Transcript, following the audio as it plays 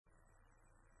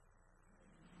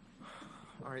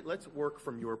All right, let's work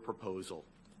from your proposal,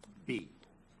 B.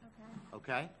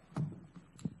 Okay?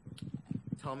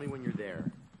 Tell me when you're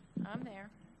there. I'm there.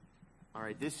 All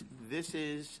right, this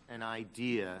is an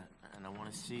idea, and I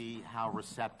want to see how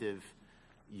receptive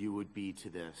you would be to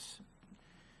this.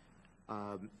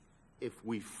 If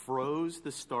we froze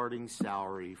the starting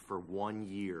salary for 1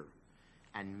 year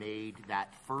and made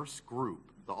that first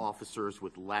group, the officers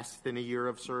with less than a year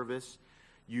of service,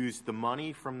 use the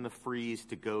money from the freeze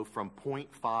to go from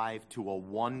 0.5 to a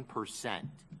 1%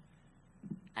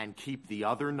 and keep the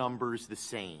other numbers the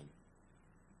same,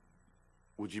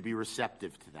 would you be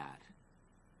receptive to that?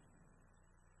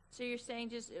 So you're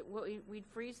saying just we'd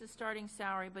freeze the starting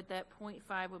salary, but that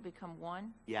 0.5 would become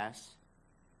 1? Yes.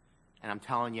 And I'm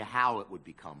telling you how it would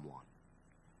become 1,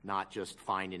 not just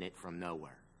finding it from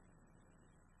nowhere.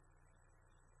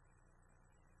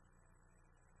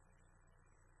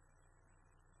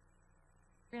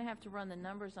 We're going to have to run the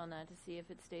numbers on that to see if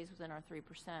it stays within our 3%.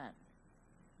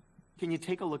 Can you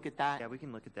take a look at that? Yeah, we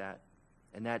can look at that.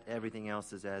 And that everything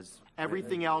else is as...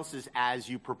 Everything else is as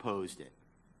you proposed it.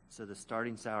 So the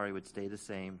starting salary would stay the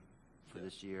same for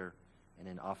this year, and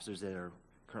then officers that are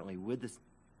currently with this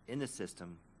in the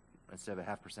system, instead of a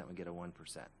 0.5%, would get a 1%.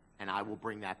 And I will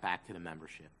bring that back to the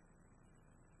membership.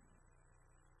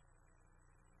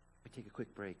 We take a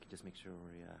quick break, just make sure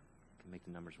we can make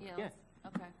the numbers work. Yeah.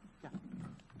 Okay. Yeah.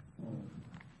 Do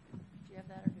you have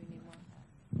that? Or